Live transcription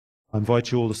I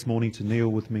invite you all this morning to kneel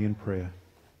with me in prayer.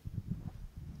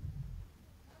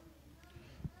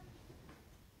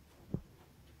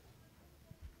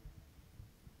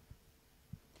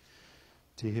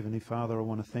 Dear Heavenly Father, I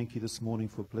want to thank you this morning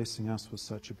for blessing us with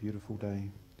such a beautiful day.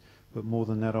 But more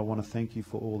than that, I want to thank you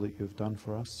for all that you have done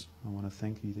for us. I want to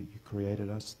thank you that you created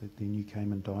us, that then you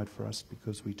came and died for us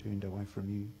because we turned away from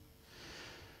you.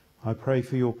 I pray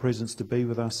for your presence to be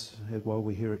with us while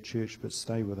we're here at church, but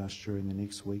stay with us during the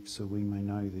next week so we may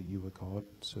know that you are God,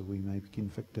 so we may be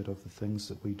convicted of the things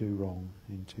that we do wrong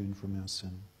and turn from our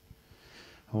sin.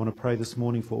 I want to pray this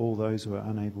morning for all those who are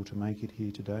unable to make it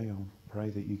here today. I'll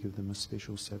pray that you give them a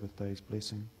special Sabbath day's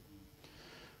blessing.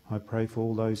 I pray for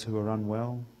all those who are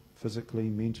unwell, physically,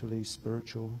 mentally,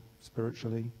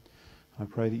 spiritually. I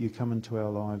pray that you come into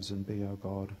our lives and be our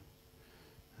God.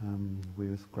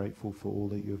 We're grateful for all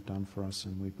that you have done for us,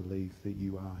 and we believe that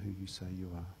you are who you say you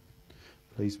are.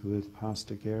 Please be with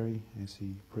Pastor Garry as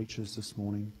he preaches this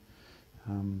morning.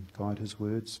 Guide his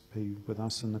words, be with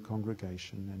us in the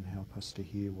congregation, and help us to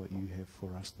hear what you have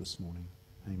for us this morning.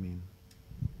 Amen.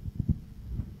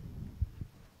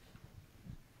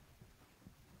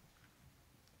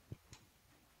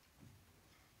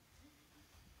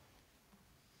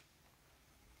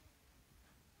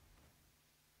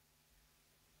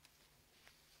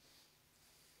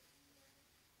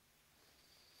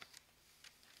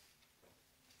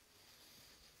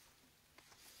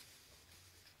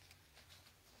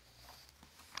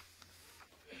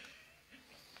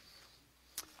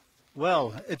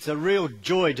 Well, it's a real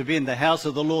joy to be in the house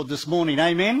of the Lord this morning,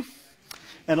 amen?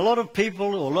 And a lot of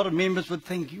people, or a lot of members would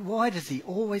think, why does he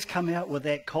always come out with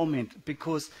that comment?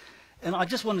 Because, and I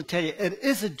just want to tell you, it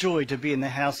is a joy to be in the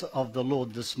house of the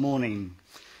Lord this morning.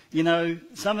 You know,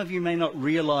 some of you may not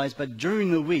realize, but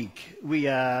during the week, we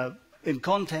are in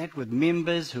contact with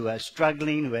members who are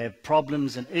struggling, who have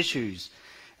problems and issues.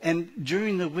 And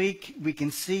during the week, we can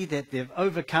see that they've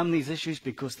overcome these issues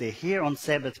because they're here on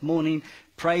Sabbath morning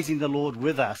praising the Lord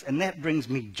with us. And that brings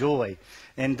me joy.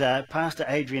 And Pastor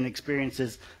Adrian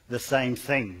experiences the same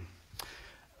thing.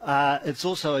 It's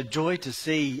also a joy to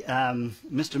see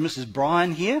Mr. and Mrs.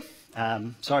 Brian here.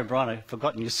 Sorry, Brian, I've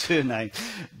forgotten your surname.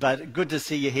 But good to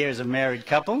see you here as a married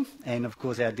couple. And, of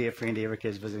course, our dear friend Erica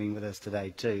is visiting with us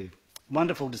today too.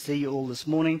 Wonderful to see you all this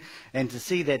morning and to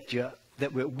see that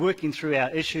we're working through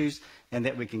our issues and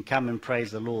that we can come and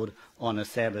praise the Lord on a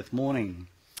Sabbath morning.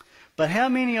 But how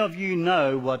many of you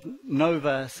know what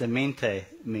Nova Semente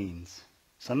means?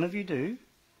 Some of you do,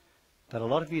 but a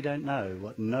lot of you don't know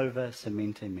what Nova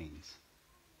Semente means.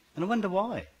 And I wonder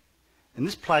why. And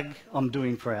this plug I'm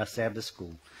doing for our Sabbath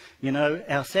school. You know,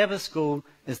 our Sabbath school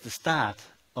is the start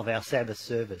of our Sabbath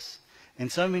service.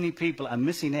 And so many people are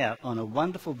missing out on a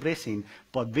wonderful blessing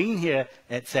by being here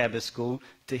at Sabbath school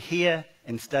to hear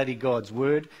and study God's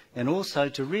Word, and also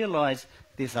to realize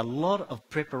there's a lot of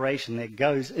preparation that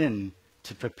goes in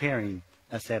to preparing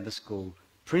a Sabbath school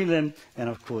prelim, and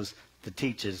of course the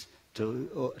teachers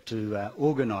to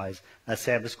organize a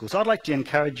Sabbath school. So I'd like to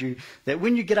encourage you that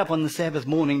when you get up on the Sabbath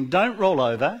morning, don't roll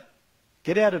over,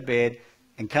 get out of bed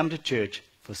and come to church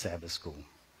for Sabbath school.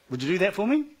 Would you do that for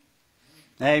me?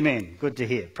 Amen. Good to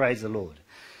hear. Praise the Lord.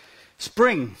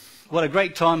 Spring. What a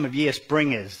great time of year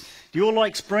spring is. Do you all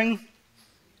like spring?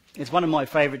 It's one of my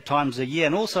favourite times of year.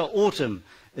 And also autumn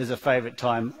is a favourite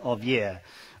time of year.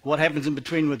 What happens in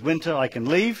between with winter I can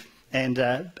leave, and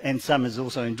summer is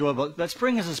also enjoyable. But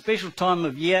spring is a special time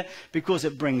of year because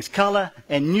it brings colour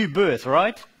and new birth,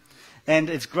 right?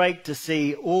 And it's great to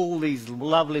see all these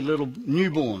lovely little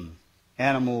newborn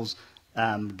animals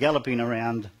galloping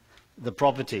around the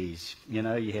properties. You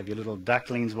know, you have your little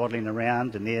ducklings waddling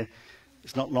around, and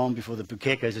it's not long before the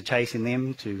pukekos are chasing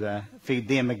them to feed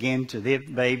them again to their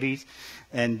babies.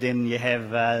 And then you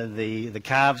have the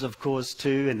calves, of course,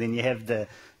 too, and then you have the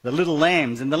little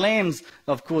lambs. And the lambs,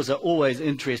 of course, are always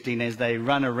interesting as they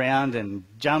run around and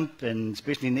jump, and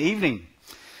especially in the evening.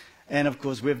 And, of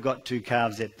course, we've got 2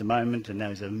 calves at the moment, and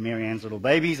those are Marianne's little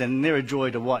babies, and they're a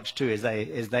joy to watch too as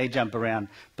they jump around.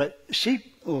 But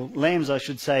sheep, or lambs I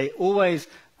should say, always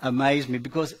amaze me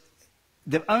because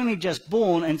they're only just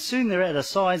born, and soon they're at a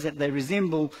size that they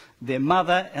resemble their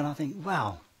mother, and I think,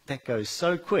 wow, that goes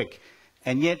so quick.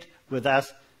 And yet, with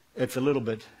us, it's a little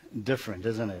bit different,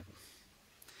 isn't it?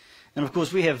 And, of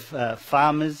course, we have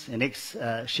farmers and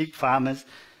ex-sheep farmers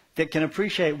that can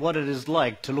appreciate what it is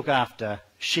like to look after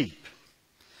sheep,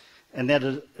 and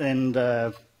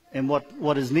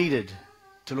what is needed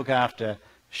to look after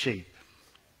sheep.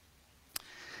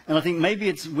 And I think maybe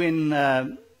it's when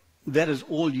that is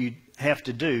all you have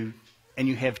to do and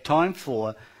you have time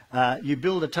for, you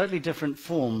build a totally different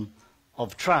form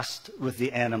of trust with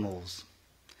the animals.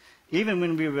 Even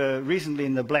when we were recently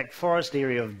in the Black Forest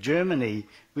area of Germany,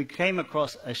 we came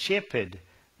across a shepherd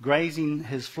grazing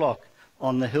his flock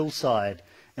on the hillside.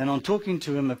 And on talking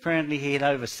to him, apparently he had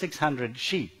over 600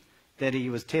 sheep that he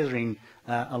was tethering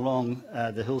along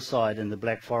the hillside in the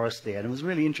Black Forest there. And it was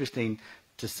really interesting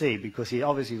to see, because he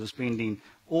obviously was spending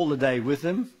all the day with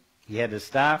them. He had his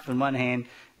staff in one hand,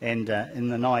 and in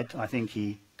the night, I think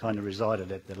he kind of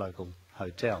resided at the local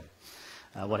hotel.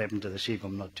 What happened to the sheep,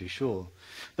 I'm not too sure.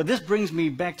 But this brings me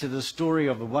back to the story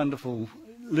of a wonderful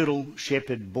little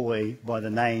shepherd boy by the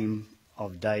name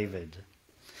of David.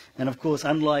 And of course,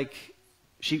 unlike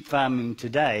sheep farming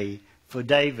today, for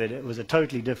David it was a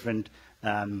totally different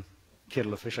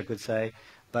kettle of fish, I could say,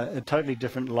 but a totally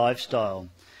different lifestyle.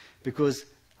 Because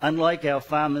unlike our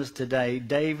farmers today,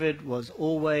 David was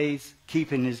always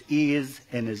keeping his ears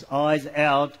and his eyes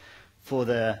out for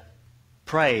the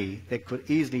prey that could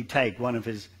easily take one of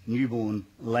his newborn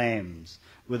lambs,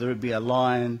 whether it be a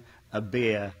lion, a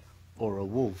bear, or a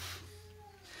wolf.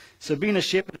 So being a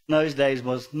shepherd in those days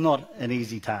was not an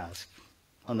easy task.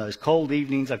 On those cold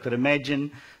evenings, I could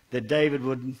imagine that David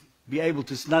would be able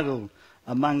to snuggle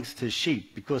amongst his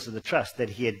sheep because of the trust that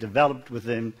he had developed with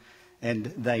them, and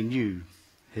they knew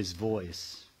his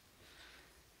voice.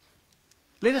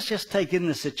 Let us just take in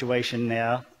the situation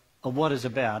now of what is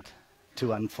about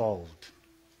to unfold.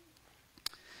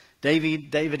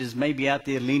 David is maybe out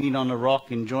there leaning on a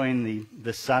rock, enjoying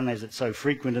the sun as it's so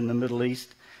frequent in the Middle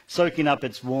East, soaking up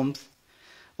its warmth.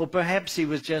 Or perhaps he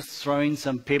was just throwing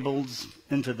some pebbles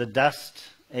into the dust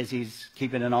as he's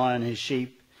keeping an eye on his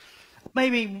sheep.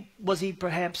 Maybe was he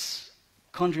perhaps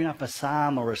conjuring up a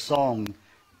psalm or a song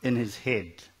in his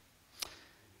head.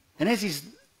 And as he's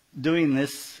doing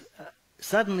this,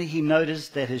 suddenly he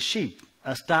noticed that his sheep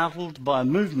are startled by a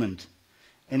movement,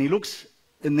 and he looks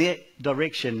in their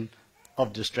direction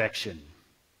of distraction.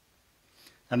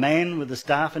 A man with a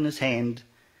staff in his hand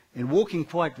and walking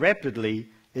quite rapidly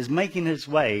is making his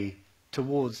way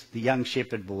towards the young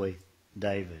shepherd boy,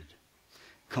 David.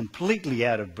 Completely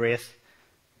out of breath,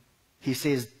 he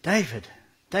says, "David,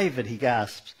 David," he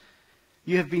gasps,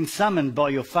 "you have been summoned by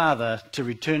your father to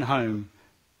return home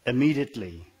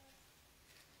immediately."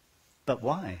 "But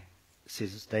why?"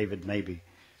 says David, maybe.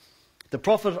 "The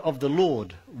prophet of the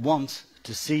Lord wants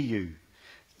to see you."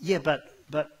 "Yeah, but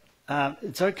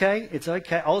it's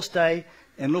okay, I'll stay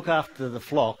and look after the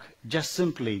flock. Just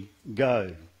simply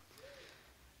go."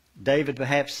 David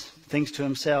perhaps thinks to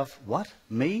himself, "What,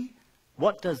 me?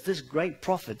 What does this great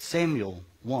prophet Samuel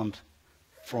want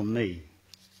from me?"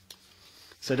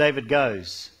 So David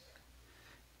goes.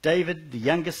 David, the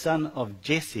youngest son of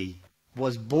Jesse,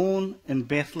 was born in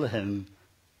Bethlehem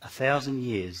 1,000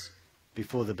 years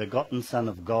before the begotten Son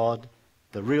of God,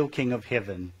 the real King of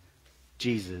heaven,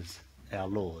 Jesus our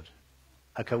Lord.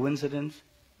 A coincidence?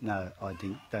 No, I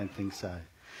don't think so.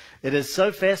 It is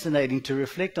so fascinating to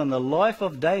reflect on the life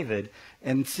of David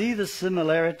and see the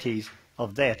similarities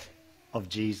of that of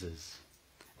Jesus.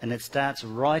 And it starts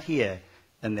right here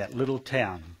in that little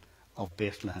town of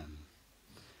Bethlehem.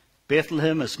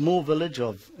 Bethlehem, a small village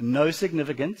of no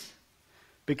significance,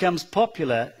 becomes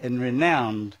popular and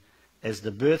renowned as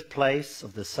the birthplace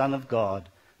of the Son of God,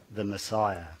 the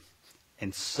Messiah.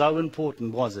 And so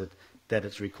important was it that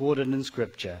it's recorded in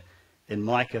Scripture in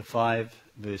Micah 5,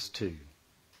 verse 2.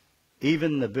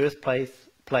 Even the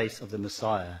birthplace of the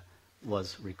Messiah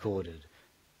was recorded.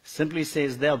 Simply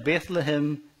says, "Thou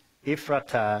Bethlehem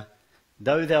Ephratah,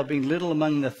 though thou be little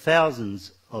among the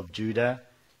thousands of Judah,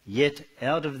 yet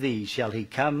out of thee shall he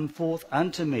come forth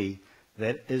unto me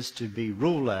that is to be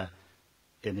ruler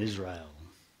in Israel,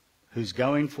 whose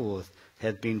going forth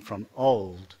hath been from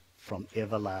old, from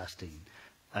everlasting."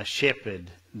 A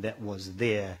shepherd that was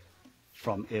there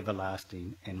from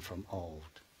everlasting and from old.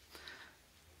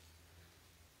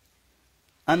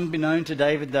 Unbeknown to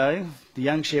David, though, the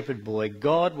young shepherd boy,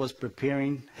 God was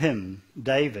preparing him,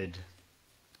 David,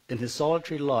 in his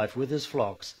solitary life with his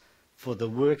flocks for the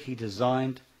work he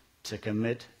designed to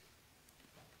commit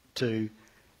to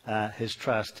his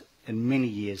trust in many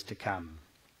years to come.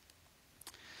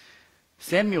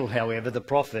 Samuel, however, the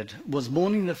prophet, was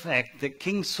mourning the fact that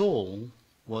King Saul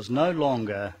was no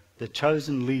longer the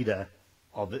chosen leader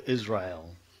of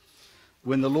Israel.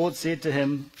 When the Lord said to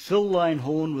him, "Fill thine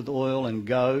horn with oil and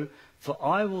go, for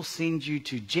I will send you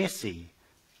to Jesse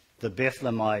the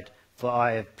Bethlehemite, for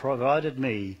I have provided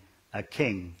me a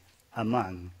king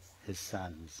among his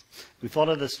sons." We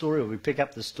follow the story, or we pick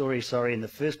up the story, in the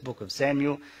first book of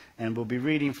Samuel, and we'll be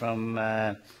reading from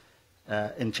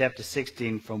in chapter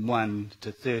 16 from 1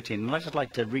 to 13. And I'd just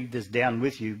like to read this down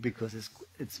with you because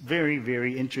it's very,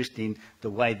 very interesting the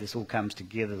way this all comes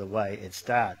together, the way it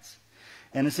starts.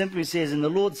 And it simply says, "And the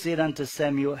Lord said unto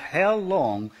Samuel, How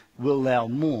long wilt thou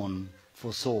mourn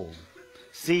for Saul,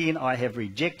 seeing I have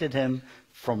rejected him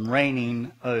from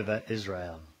reigning over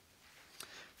Israel?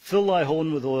 Fill thy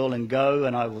horn with oil, and go,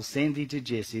 and I will send thee to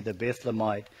Jesse the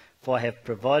Bethlehemite, for I have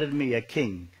provided me a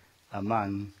king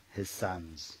among his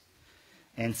sons."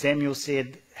 And Samuel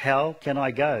said, "How can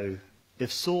I go?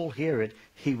 If Saul hear it,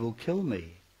 he will kill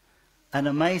me." An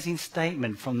amazing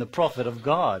statement from the prophet of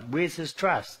God. Where's his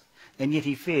trust? And yet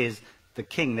he fears the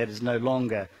king that is no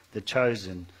longer the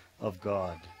chosen of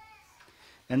God.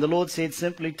 And the Lord said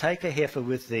simply, "Take a heifer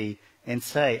with thee, and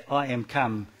say, I am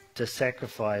come to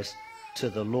sacrifice to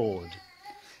the Lord.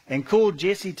 And call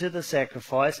Jesse to the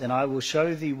sacrifice, and I will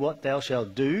show thee what thou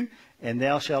shalt do, and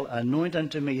thou shalt anoint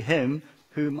unto me him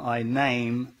whom I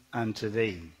name unto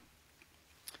thee."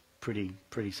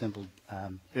 Pretty simple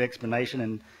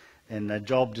explanation and a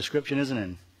job description, isn't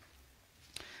it?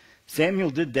 Samuel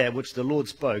did that which the Lord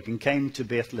spoke, and came to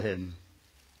Bethlehem.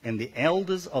 And the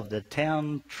elders of the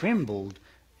town trembled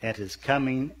at his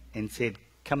coming, and said,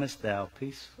 "Comest thou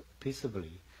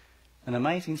peaceably?" An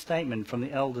amazing statement from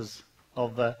the elders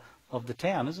of the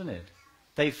town, isn't it?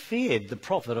 They feared the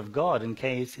prophet of God in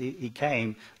case he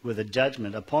came with a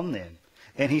judgment upon them.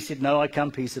 And he said, "No, I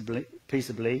come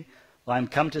peaceably. I am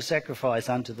come to sacrifice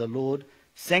unto the Lord.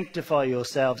 Sanctify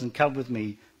yourselves and come with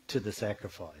me to the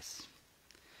sacrifice."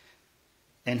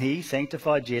 And he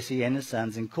sanctified Jesse and his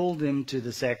sons, and called them to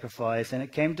the sacrifice. And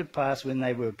it came to pass, when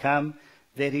they were come,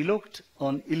 that he looked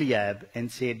on Eliab,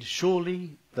 and said,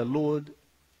 "Surely the Lord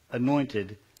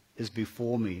anointed is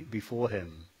before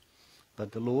him."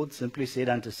 But the Lord simply said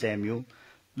unto Samuel,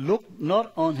 "Look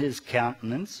not on his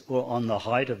countenance, or on the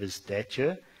height of his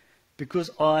stature, because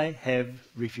I have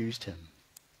refused him.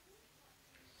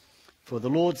 For the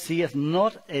Lord seeth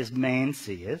not as man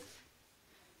seeth.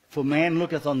 For man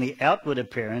looketh on the outward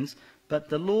appearance, but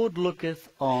the Lord looketh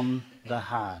on the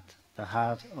heart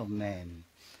of man."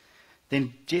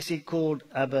 Then Jesse called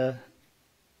Abinadab,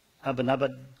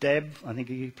 I think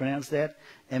you pronounce that,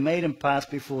 and made him pass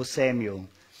before Samuel.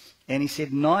 And he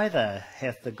said, "Neither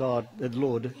hath the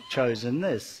Lord chosen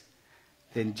this."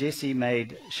 Then Jesse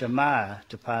made Shammah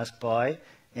to pass by,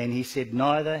 and he said,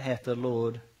 "Neither hath the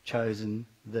Lord chosen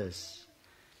this."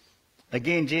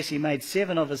 Again Jesse made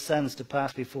 7 of his sons to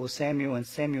pass before Samuel, and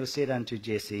Samuel said unto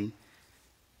Jesse,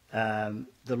 "The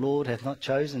Lord hath not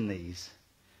chosen these."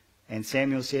 And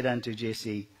Samuel said unto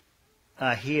Jesse,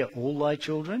 "Are here all thy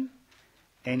children?"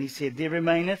 And he said, "There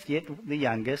remaineth yet the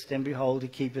youngest, and behold, he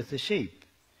keepeth the sheep."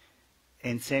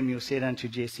 And Samuel said unto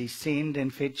Jesse, "Send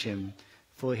and fetch him,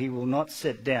 for he will not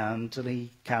sit down till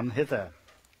he come hither."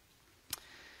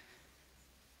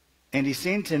 And he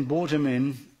sent and brought him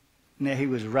in. Now he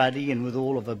was ruddy, and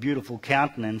withal of a beautiful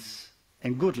countenance,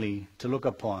 and goodly to look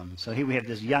upon. So here we have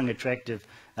this young, attractive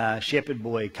shepherd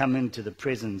boy come into the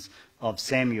presence of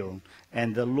Samuel.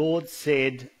 And the Lord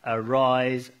said,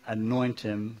 "Arise, anoint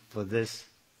him, for this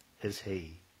is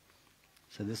he."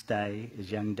 So this day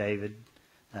is young David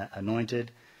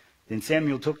anointed. Then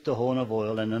Samuel took the horn of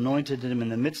oil and anointed him in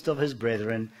the midst of his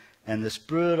brethren, and the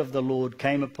Spirit of the Lord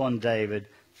came upon David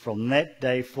from that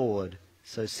day forward.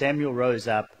 So Samuel rose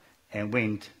up and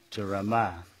went to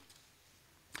Ramah.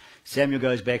 Samuel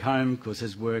goes back home because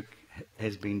his work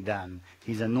has been done.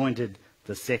 He's anointed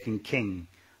the second king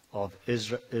of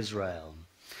Israel.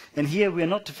 And here we're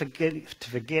not to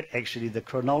forget actually the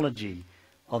chronology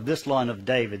of this line of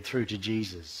David through to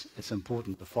Jesus. It's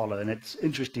important to follow, and it's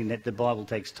interesting that the Bible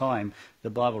takes time. The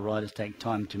Bible writers take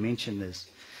time to mention this.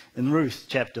 In Ruth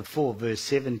chapter 4 verse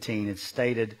 17 it's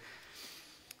stated,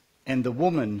 "And the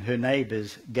woman, her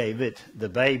neighbours, gave it, the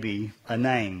baby, a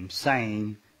name,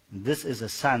 saying, This is a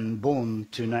son born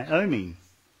to Naomi.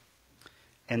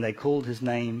 And they called his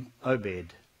name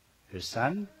Obed, her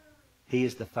son. He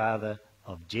is the father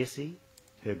of Jesse,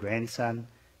 her grandson.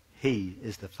 He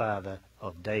is the father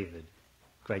of David,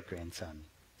 great-grandson."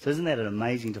 So isn't that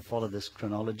amazing to follow this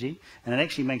chronology? And it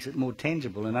actually makes it more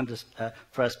tangible and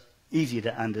for us easier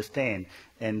to understand.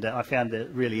 And I found that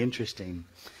really interesting.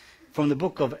 From the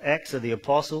book of Acts of the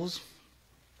Apostles,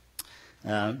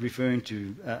 referring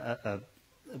to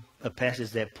a passage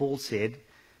that Paul said,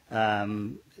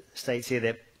 states here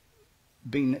that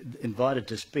being invited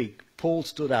to speak, Paul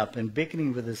stood up and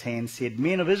beckoning with his hand said,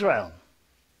 "Men of Israel,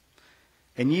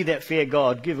 and ye that fear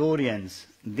God, give audience."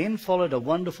 Then followed a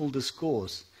wonderful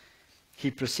discourse. He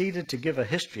proceeded to give a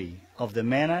history of the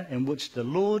manner in which the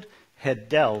Lord had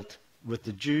dealt with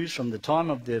the Jews from the time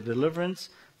of their deliverance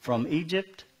from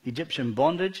Egypt Egyptian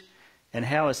bondage, and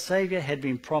how a Saviour had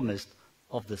been promised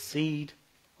of the seed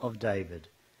of David.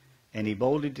 And he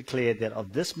boldly declared that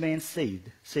of this man's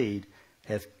seed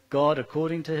hath God,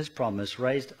 according to his promise,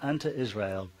 raised unto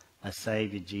Israel a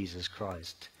Saviour, Jesus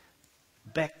Christ.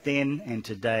 Back then and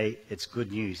today, it's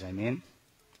good news, amen?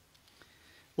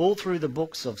 All through the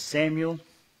books of Samuel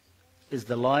is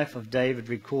the life of David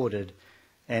recorded,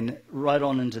 and right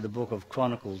on into the book of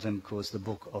Chronicles and, of course, the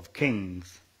book of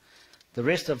Kings. The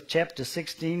rest of chapter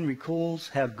 16 recalls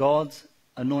how God's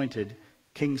anointed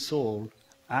King Saul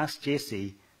asked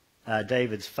Jesse,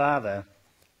 David's father,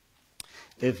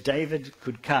 if David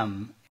could come